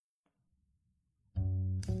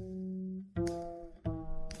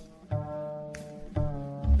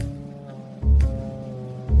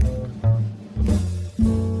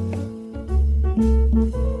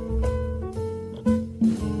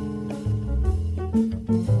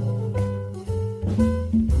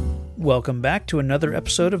welcome back to another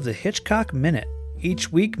episode of the Hitchcock Minute.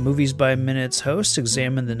 Each week, Movies by Minute's hosts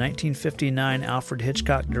examine the 1959 Alfred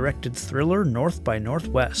Hitchcock-directed thriller North by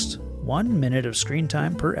Northwest, 1 minute of screen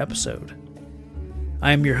time per episode.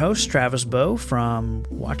 I am your host, Travis Bowe from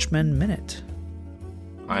Watchmen Minute.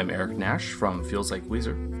 I'm Eric Nash from Feels Like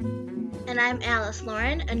Weezer. And I'm Alice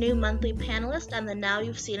Lauren, a new monthly panelist on the Now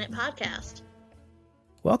You've Seen It podcast.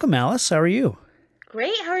 Welcome, Alice. How are you?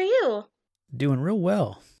 Great. How are you? Doing real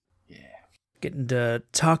well. Yeah. Getting to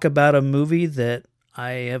talk about a movie that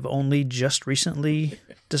I have only just recently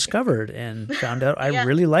discovered and found out I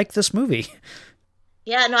really like this movie.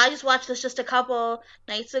 Yeah, no, I just watched this just a couple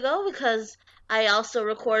nights ago because I also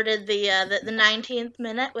recorded the 19th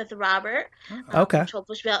minute with Robert. Okay. Which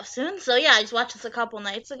hopefully will be out soon. So yeah, I just watched this a couple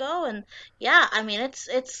nights ago, and yeah, I mean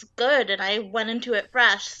it's good, and I went into it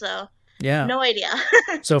fresh, so yeah, no idea.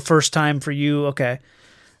 So first time for you, okay.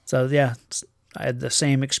 So yeah, I had the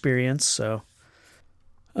same experience. So,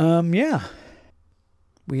 yeah.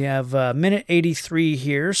 We have minute 83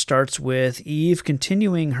 here. Starts with Eve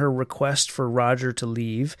continuing her request for Roger to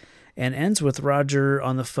leave and ends with Roger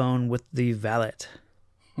on the phone with the valet.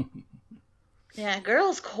 Yeah,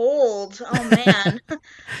 girl's cold. Oh, man.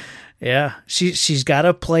 Yeah, she's got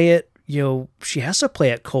to play it, she has to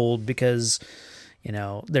play it cold because,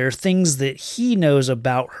 there are things that he knows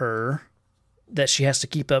about her that she has to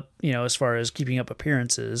keep up, as far as keeping up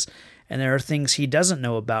appearances. And there are things he doesn't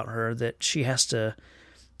know about her that she has to...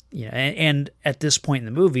 and at this point in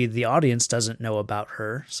the movie, the audience doesn't know about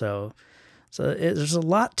her. So there's a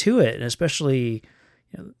lot to it, and especially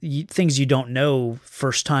things you don't know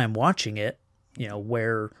first time watching it.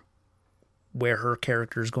 Where her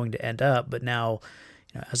character is going to end up. But now,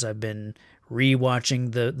 as I've been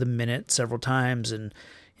rewatching the minute several times, and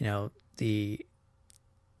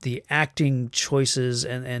the acting choices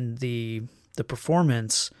and the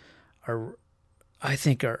performance are, I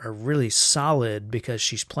think, are really solid because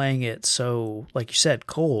she's playing it so, like you said,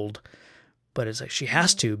 cold, but it's like she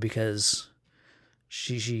has to because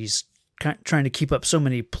she's trying to keep up so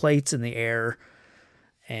many plates in the air,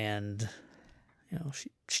 and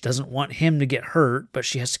she doesn't want him to get hurt, but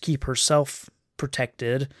she has to keep herself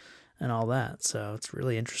protected and all that. So it's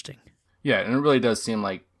really interesting. Yeah, and it really does seem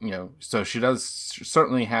like, so she does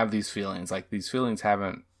certainly have these feelings. Like, these feelings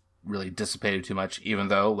haven't really dissipated too much, even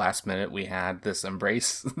though last minute we had this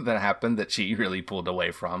embrace that happened that she really pulled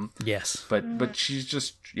away from. Yes. But she's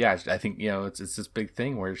just, I think, it's this big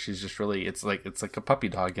thing where she's just really, it's like a puppy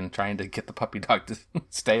dog and trying to get the puppy dog to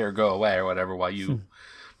stay or go away or whatever while you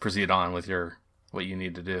proceed on with what you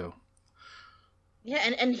need to do. Yeah,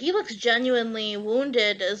 and he looks genuinely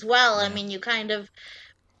wounded as well. I mean, you kind of,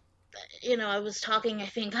 I was talking, I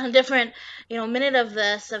think, on a different, minute of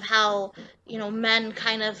this, of how, men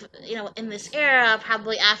kind of, in this era,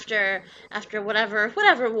 probably after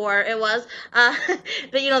whatever war it was, that,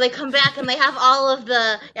 they come back and they have all of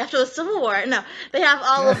after the Civil War, they have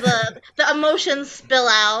all of the emotions spill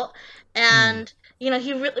out, and, he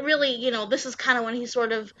really, this is kind of when he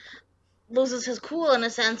sort of loses his cool in a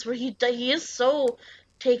sense, where he is so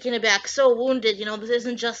taken aback, so wounded. This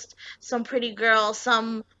isn't just some pretty girl,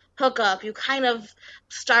 some hookup. You kind of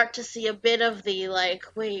start to see a bit of the like,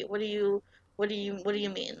 wait, what do you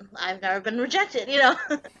mean? I've never been rejected,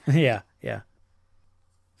 Yeah.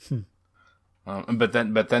 But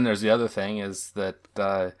then there's the other thing is that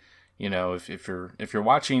if you're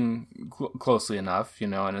watching closely enough,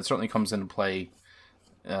 and it certainly comes into play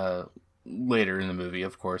later in the movie,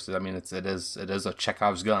 of course. I mean, it is a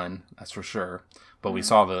Chekhov's gun, that's for sure. But we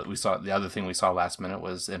saw the other thing we saw last minute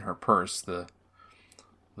was in her purse, the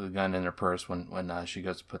gun in her purse when she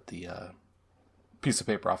goes to put the piece of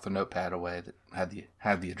paper off the notepad away that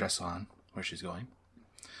had the address on where she's going.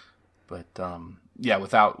 But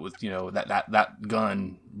with that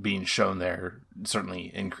gun being shown there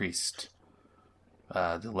certainly increased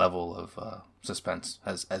the level of suspense,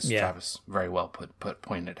 as Travis very well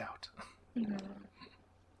pointed out. I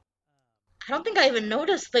don't think I even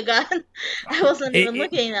noticed the gun. I wasn't even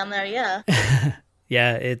looking down there. Yeah.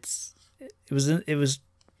 Yeah, it was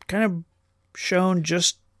kind of shown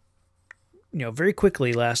just very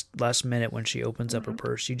quickly last minute when she opens up her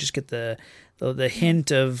purse. You just get the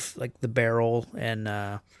hint of like the barrel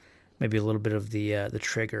and maybe a little bit of the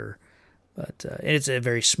trigger, but it's a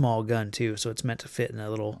very small gun too, so it's meant to fit in a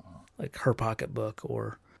little like her pocketbook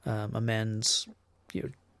or a men's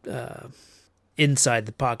inside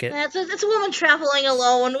the pocket. It's a woman traveling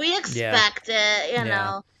alone. We expect it,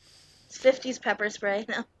 know. It's 50s pepper spray.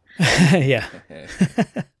 No. Yeah.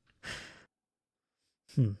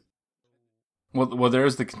 Well, there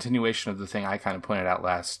is the continuation of the thing I kind of pointed out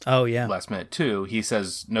last minute too. He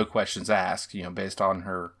says no questions asked, based on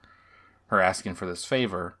her asking for this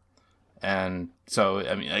favor. And so,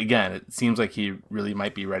 I mean, again, it seems like he really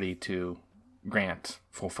might be ready to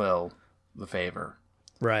fulfill the favor.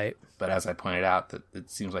 Right. But as I pointed out, that it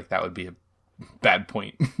seems like that would be a bad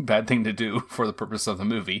thing to do for the purpose of the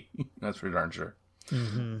movie. That's for darn sure.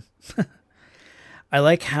 Mm-hmm. I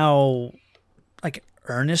like how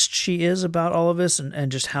earnest she is about all of this,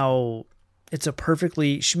 and just how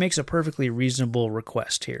she makes a perfectly reasonable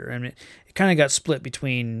request here. I mean, it kind of got split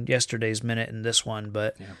between yesterday's minute and this one,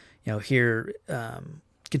 but here,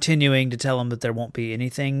 continuing to tell him that there won't be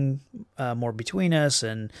anything more between us.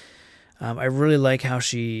 And I really like how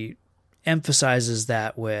she emphasizes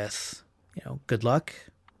that with, good luck,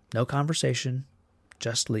 no conversation,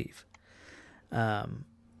 just leave. I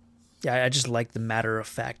just like the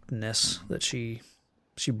matter-of-factness that she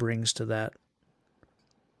brings to that.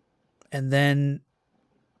 And then,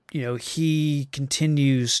 he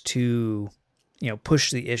continues to,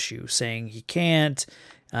 push the issue, saying he can't.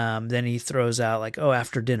 Then he throws out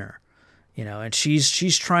after dinner, and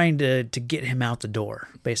she's trying to get him out the door,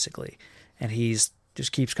 basically. And he's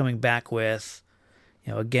just keeps coming back with,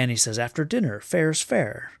 again, he says, after dinner, fair's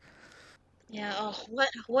fair. Yeah,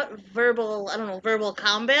 what verbal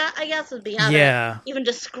combat, I guess, would be how to even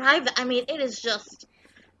describe that. I mean, it is just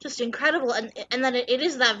incredible. And then it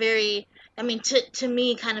is that very, I mean, to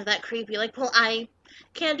me, kind of that creepy, well, I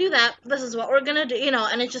can't do that. This is what we're going to do,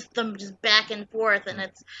 and it's just them just back and forth. And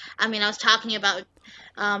it's, I mean, I was talking about,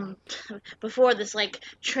 before this,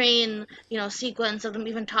 train, sequence of them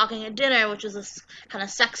even talking at dinner, which was this kind of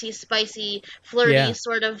sexy, spicy, flirty,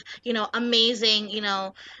 sort of, amazing,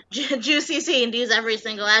 juicy scene, to use every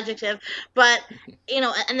single adjective. But,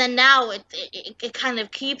 and then now it kind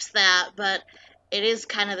of keeps that, but it is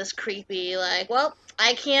kind of this creepy, well,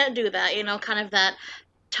 I can't do that, kind of that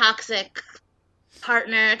toxic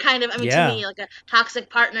partner kind of, I mean, to me, a toxic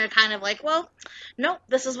partner kind of well, no,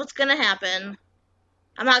 this is what's gonna happen.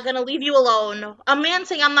 I'm not gonna leave you alone. A man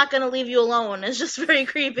saying I'm not gonna leave you alone is just very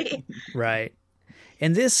creepy. Right.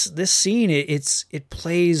 And this scene, it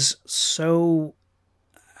plays so,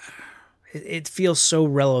 it feels so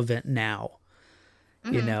relevant now.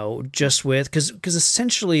 Mm-hmm. Just with, because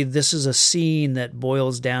essentially this is a scene that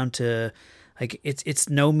boils down to it's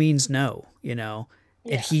no means no, and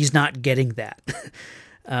he's not getting that.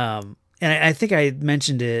 And I think I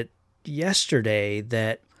mentioned it yesterday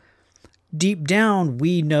that deep down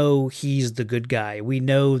we know he's the good guy. We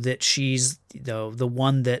know that she's the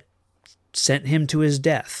one that sent him to his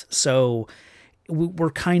death. So we're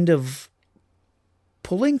kind of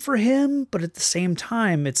pulling for him, but at the same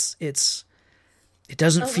time, it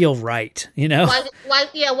doesn't feel right,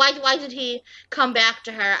 Why did he come back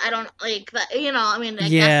to her? I don't like that, I mean, I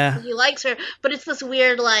guess he likes her, but it's this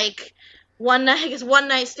weird, one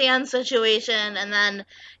night stand situation, and then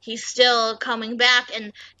he's still coming back,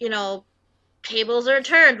 and, tables are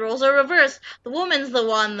turned, roles are reversed. The woman's the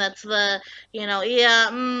one that's the,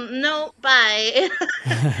 no, bye,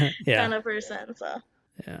 kind of person, so.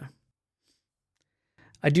 Yeah.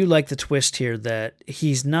 I do like the twist here that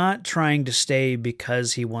he's not trying to stay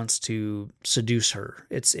because he wants to seduce her.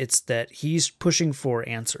 It's that he's pushing for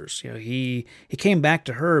answers. He came back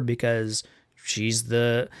to her because she's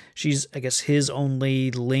I guess his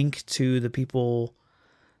only link to the people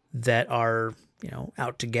that are,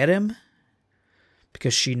 out to get him,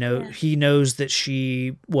 because he knows that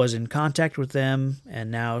she was in contact with them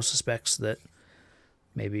and now suspects that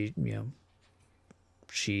maybe,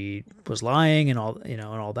 she was lying and all, and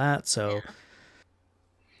all that. So,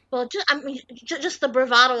 well, just the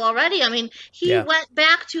bravado already. I mean, he went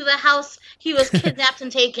back to the house he was kidnapped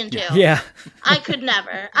and taken to. Yeah, I could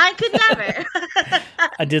never. I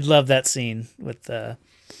did love that scene with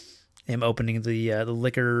him opening the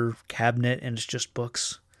liquor cabinet and it's just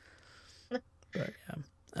books. But,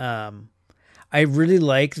 I really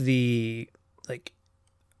like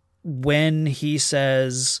when he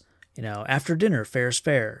says, after dinner, fair's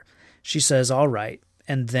fair. She says, all right.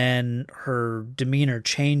 And then her demeanor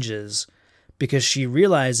changes because she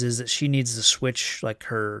realizes that she needs to switch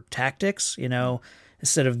her tactics,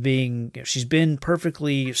 instead of being, she's been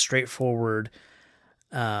perfectly straightforward.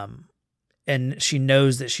 And she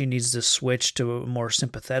knows that she needs to switch to a more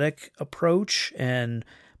sympathetic approach. And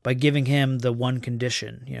by giving him the one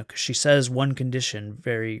condition, because she says one condition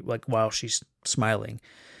very while she's smiling.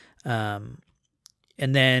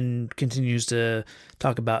 And then continues to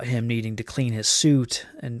talk about him needing to clean his suit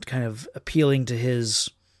and kind of appealing to his,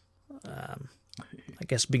 I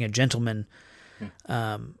guess, being a gentleman.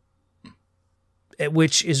 And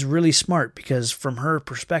which is really smart because from her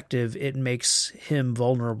perspective, it makes him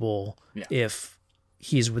vulnerable if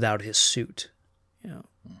he's without his suit,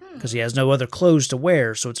 because he has no other clothes to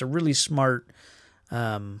wear. So it's a really smart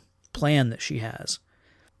plan that she has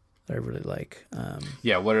that I really like.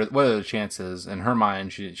 What are the chances in her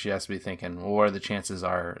mind? She has to be thinking, well, what are the chances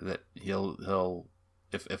are that he'll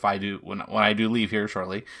if I do when I do leave here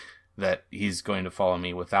shortly, that he's going to follow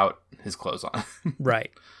me without his clothes on.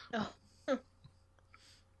 Right. Oh.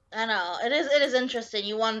 I know. It is interesting.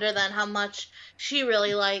 You wonder then how much she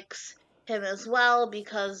really likes him as well,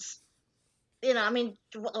 because, I mean,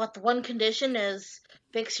 what the one condition is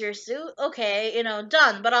fix your suit. Okay,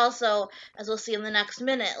 done. But also, as we'll see in the next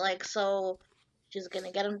minute, so she's going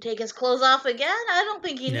to get him to take his clothes off again? I don't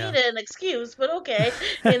think he needed an excuse, but okay,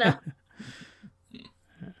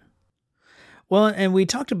 Well, and we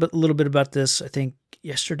talked a little bit about this, I think,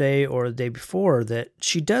 yesterday or the day before, that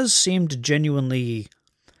she does seem to genuinely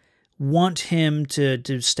want him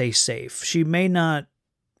to stay safe. She may not,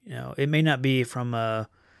 it may not be from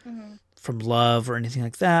from love or anything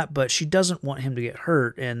like that, but she doesn't want him to get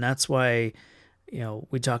hurt, and that's why,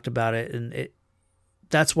 we talked about it, and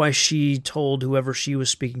that's why she told whoever she was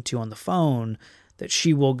speaking to on the phone that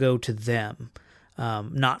she will go to them.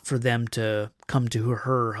 Not for them to come to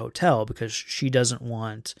her hotel, because she doesn't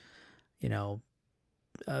want,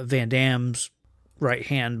 Van Damme's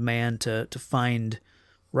right-hand man to find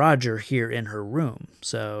Roger here in her room.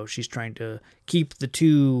 So she's trying to keep the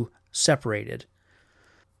two separated.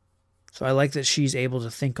 So I like that she's able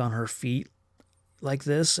to think on her feet like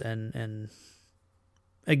this. And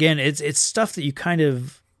again, it's stuff that you kind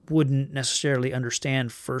of wouldn't necessarily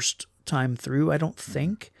understand first time through, I don't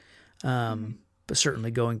think. But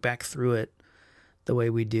certainly going back through it the way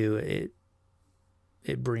we do,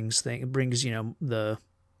 it brings that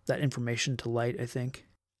information to light, I think.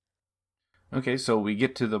 Okay, so we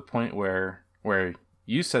get to the point where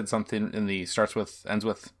you said something in the ends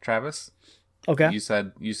with Travis. Okay. You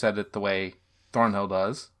said it the way Thornhill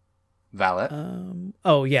does, valet.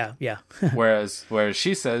 Oh yeah. whereas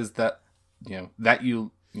she says that on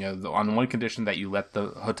the one condition that you let the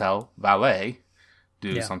hotel valet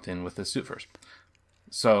do something with the suit first.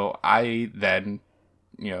 So I then,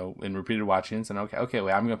 in repeated watchings, and okay,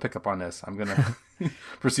 wait, I'm going to pick up on this. I'm going to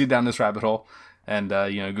proceed down this rabbit hole and,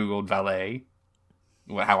 Googled valet,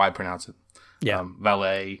 how I pronounce it. Yeah.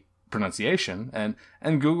 Valet pronunciation. And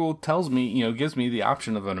Google tells me, gives me the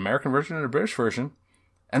option of an American version and a British version,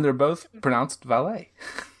 and they're both pronounced valet.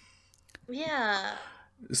 Yeah.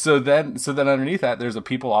 So then underneath that, there's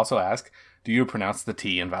people also ask, do you pronounce the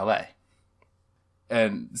T in valet?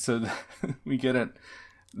 And so we get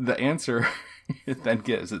the answer it then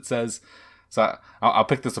gives. It says, so I'll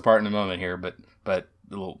pick this apart in a moment here, but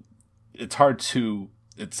it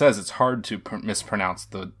says it's hard to mispronounce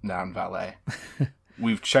the noun valet.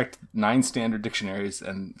 We've checked 9 standard dictionaries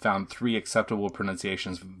and found 3 acceptable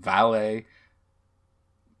pronunciations: valet,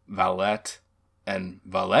 valet, and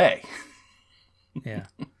valet. Yeah.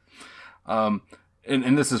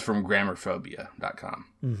 And this is from grammarphobia.com.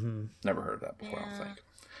 Mm-hmm. Never heard of that before, I don't think.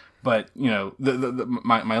 But,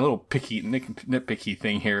 my little nitpicky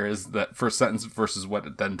thing here is that first sentence versus what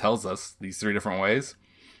it then tells us, these 3 different ways.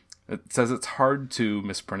 It says it's hard to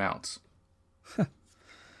mispronounce.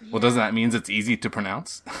 Well, doesn't that mean it's easy to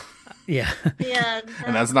pronounce? Yeah. Yeah.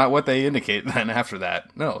 And that's not what they indicate then after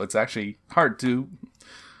that. No, it's actually hard to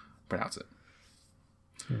pronounce it.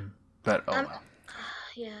 But, well.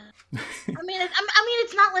 Yeah. I mean,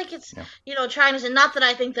 it's not like it's, trying to, not that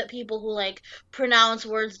I think that people who pronounce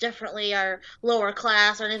words differently are lower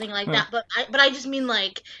class or anything like that, but I just mean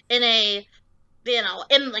in a,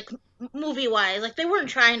 in movie wise, they weren't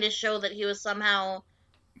trying to show that he was somehow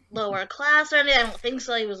lower class or anything. I don't think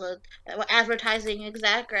so. He was a advertising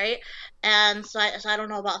exec, right? And so I don't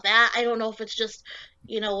know about that. I don't know if it's just,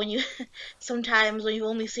 when you, sometimes when you've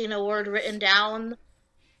only seen a word written down,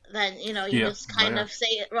 then, you just kind of say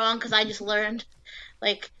it wrong, because I just learned,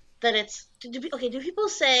 that it's... do people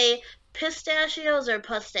say pistachios or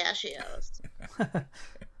pistachios?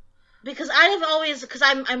 Because because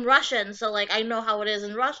I'm Russian, so, I know how it is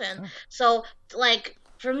in Russian. So,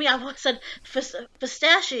 for me, I've always said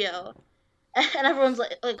pistachio. And everyone's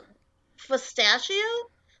like, pistachio?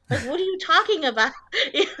 What are you talking about?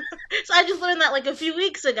 So I just learned that, a few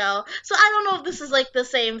weeks ago. So I don't know if this is, the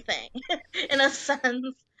same thing, in a sense.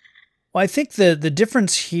 Well, I think the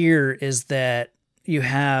difference here is that you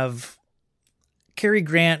have Cary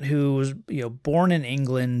Grant, who was born in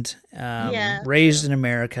England, raised in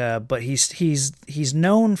America, but he's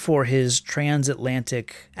known for his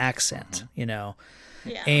transatlantic accent, Yeah.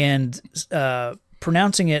 and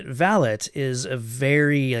pronouncing it valet is a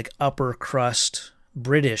very like upper crust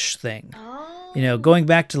British thing. Oh. You know, going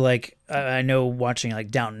back to like I know watching like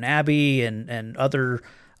Downton Abbey and other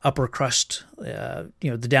upper crust, you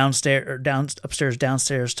know, the upstairs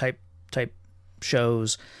downstairs type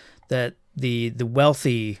shows, that the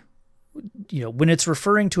wealthy, you know, when it's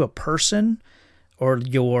referring to a person or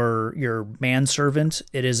your manservant,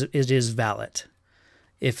 it is valet.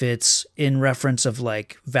 If it's in reference of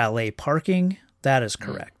like valet parking, that is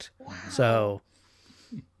correct. Wow. So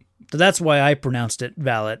that's why I pronounced it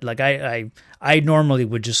valet. Like I normally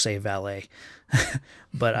would just say valet,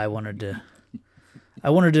 but I wanted to,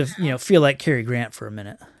 you know, feel like Cary Grant for a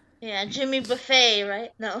minute. Yeah, Jimmy Buffet,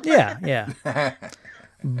 right? No. Yeah.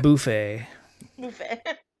 Buffet. Buffet.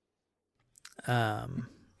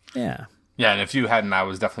 Yeah. Yeah, and if you hadn't, I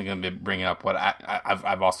was definitely going to be bringing up what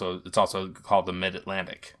I've also. It's also called the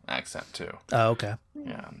Mid-Atlantic accent too. Oh, okay.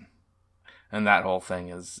 Yeah, and that whole thing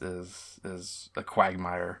is a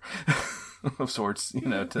quagmire of sorts, you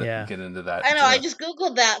know, to get into that. I know. I just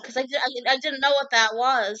googled that because I didn't know what that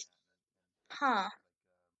was. Huh.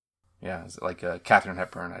 Yeah, it's like Katharine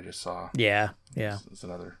Hepburn. I just saw. Yeah. It's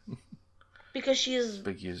another. Because she's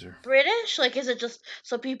big user. British? Like, is it just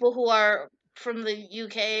so people who are from the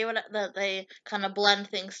UK that they kind of blend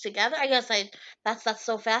things together? I guess that's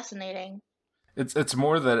so fascinating. It's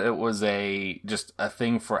more that it was just a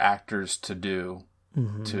thing for actors to do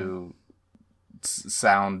to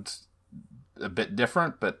sound a bit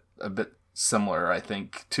different, but a bit similar, I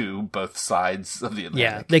think, to both sides of the Atlantic.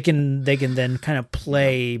 Yeah, they can then kind of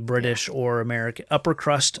play British or American, upper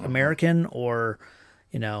crust American, or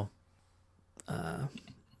you know,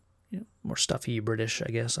 more stuffy British,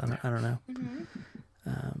 I guess. I don't know.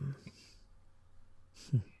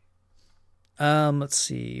 Let's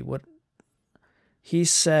see what he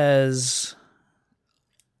says.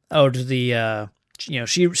 Oh, to the you know,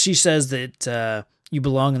 she says that you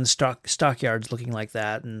belong in the stockyards looking like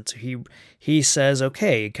that, and so he says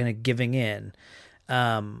okay, kind of giving in,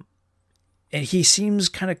 and he seems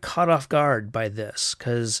kind of caught off guard by this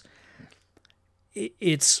because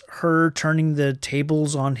it's her turning the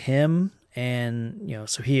tables on him, and you know,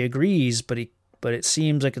 so he agrees, but it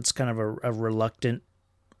seems like it's kind of a reluctant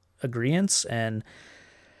agreeance, and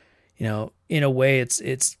you know, in a way, it's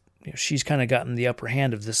you know, she's kind of gotten the upper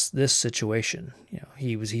hand of this situation. You know,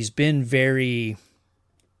 he's been very,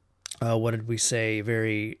 what did we say?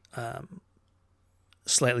 Very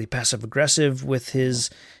slightly passive aggressive with his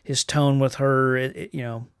tone with her. You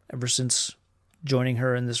know, ever since joining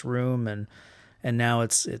her in this room, and now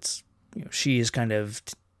it's you know, she is kind of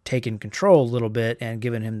taken control a little bit and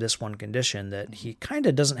given him this one condition that he kind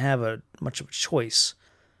of doesn't have much of a choice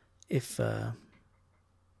if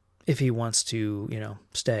he wants to, you know,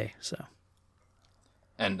 stay. So,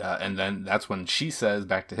 and then that's when she says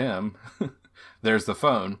back to him, "There's the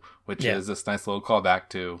phone," which is this nice little callback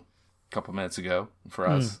to a couple minutes ago for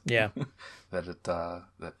us. Yeah,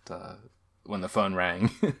 that when the phone rang,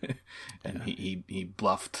 and he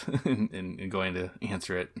bluffed in going to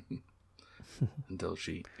answer it until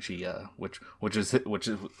she which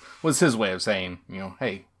was his way of saying, you know,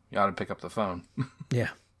 hey, you ought to pick up the phone. Yeah.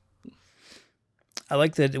 I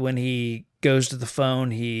like that when he goes to the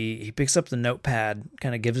phone, he picks up the notepad,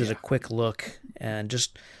 kind of gives it a quick look, and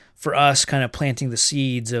just for us, kind of planting the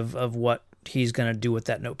seeds of what he's going to do with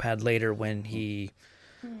that notepad later when he,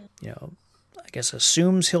 you know, I guess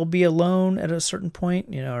assumes he'll be alone at a certain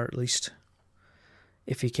point, you know, or at least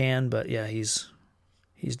if he can. But yeah, he's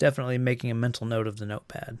definitely making a mental note of the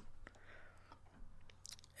notepad.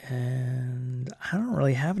 And I don't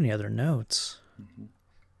really have any other notes. Mm-hmm.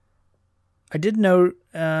 I did note,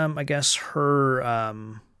 I guess her,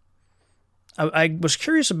 I was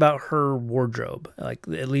curious about her wardrobe, like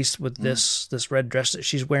at least with this red dress that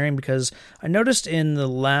she's wearing, because I noticed in the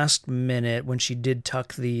last minute when she did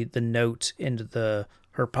tuck the note into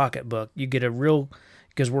her pocketbook, you get a real,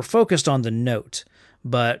 because we're focused on the note,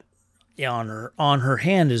 but on her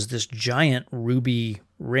hand is this giant ruby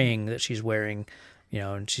ring that she's wearing, you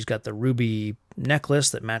know, and she's got the ruby necklace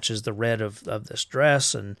that matches the red of this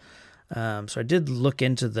dress, and so I did look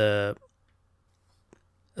into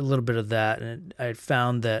a little bit of that, and I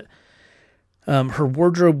found that her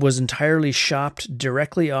wardrobe was entirely shopped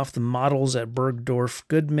directly off the models at Bergdorf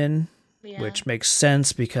Goodman, which makes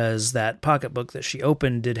sense because that pocketbook that she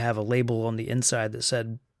opened did have a label on the inside that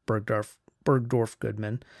said Bergdorf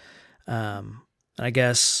Goodman. And I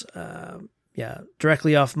guess,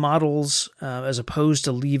 directly off models, as opposed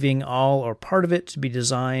to leaving all or part of it to be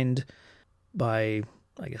designed by,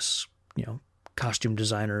 I guess, you know, costume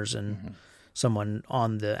designers and someone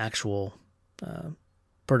on the actual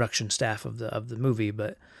production staff of the movie.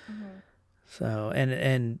 But so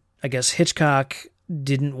and I guess Hitchcock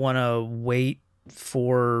didn't want to wait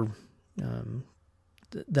for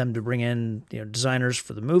them to bring in designers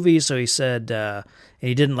for the movie, so he said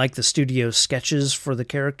he didn't like the studio's sketches for the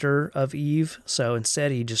character of Eve, so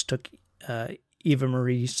instead he just took Eva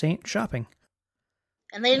Marie Saint shopping.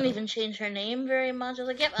 And they didn't even change her name very much. I was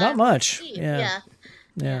like, yep, not much. Yeah.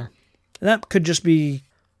 And that could just be.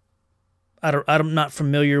 I'm not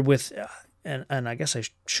familiar with, and I guess I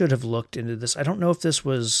should have looked into this. I don't know if this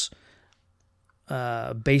was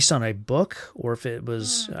based on a book or if it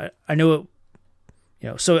was. I know it.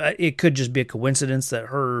 So it could just be a coincidence that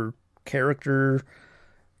her character,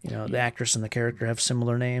 the actress and the character have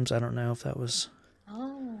similar names. I don't know if that was.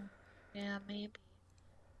 Oh, yeah, maybe.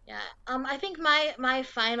 Yeah, I think my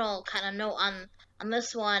final kind of note on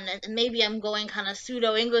this one, and maybe I'm going kind of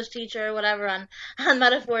pseudo English teacher or whatever on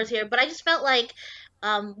metaphors here, but I just felt like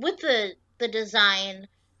with the design,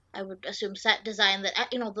 I would assume set design, that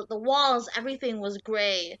the walls, everything was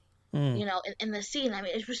gray. In the scene. I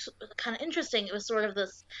mean, it was kind of interesting. It was sort of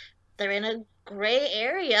this, they're in a gray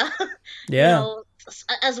area,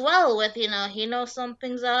 as well with, he knows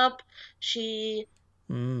something's up. She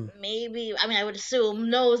maybe, I mean, I would assume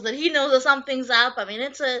knows that he knows that something's up. I mean,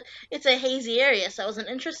 it's a hazy area, so it was an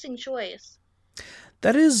interesting choice.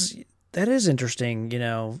 That is interesting,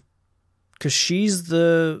 because she's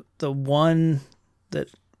the one that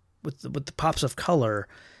with the pops of color,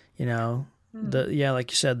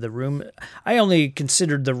 like you said, the room. I only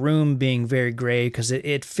considered the room being very gray because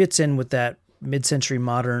it fits in with that mid-century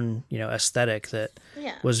modern, aesthetic that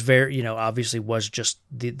was very, obviously was just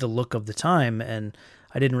the look of the time, and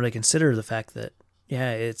I didn't really consider the fact that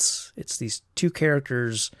it's these two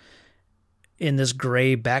characters in this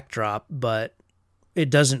gray backdrop, but it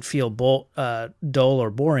doesn't feel dull or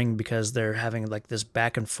boring because they're having like this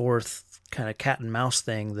back and forth kind of cat and mouse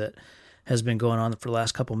thing that has been going on for the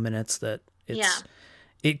last couple minutes that.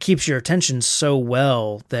 It keeps your attention so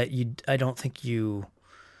well that I don't think you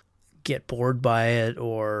get bored by it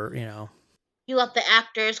or, You let the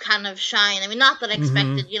actors kind of shine. I mean, not that I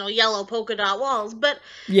expected, yellow polka dot walls, but,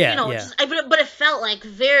 but it felt like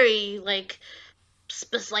very,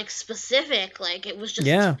 specific. Like, it was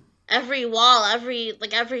just every wall,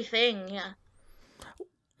 everything,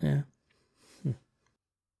 Yeah.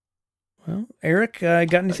 Well, Eric,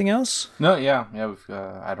 got anything else? No, yeah.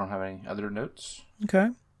 I don't have any other notes. Okay.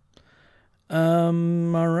 All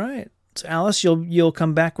right. So Alice, you'll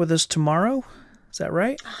come back with us tomorrow. Is that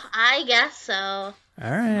right? I guess so. All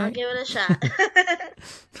right. I'll give it a shot.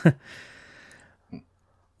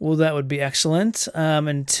 Well, that would be excellent.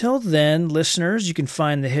 Until then, listeners, you can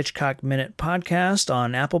find the Hitchcock Minute podcast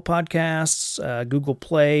on Apple Podcasts, Google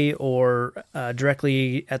Play, or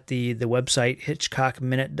directly at the website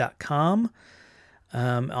hitchcockminute.com.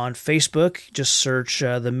 On Facebook, just search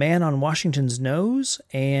The Man on Washington's Nose,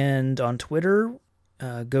 and on Twitter,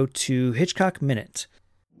 go to Hitchcock Minute.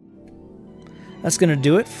 That's going to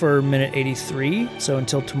do it for Minute 83. So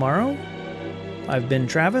until tomorrow, I've been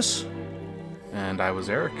Travis. And I was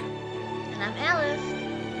Eric. And I'm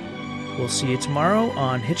Alice. We'll see you tomorrow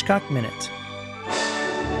on Hitchcock Minute.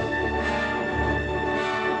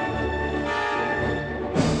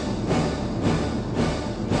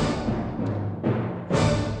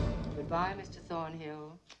 Goodbye, Mr.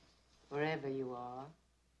 Thornhill, wherever you are.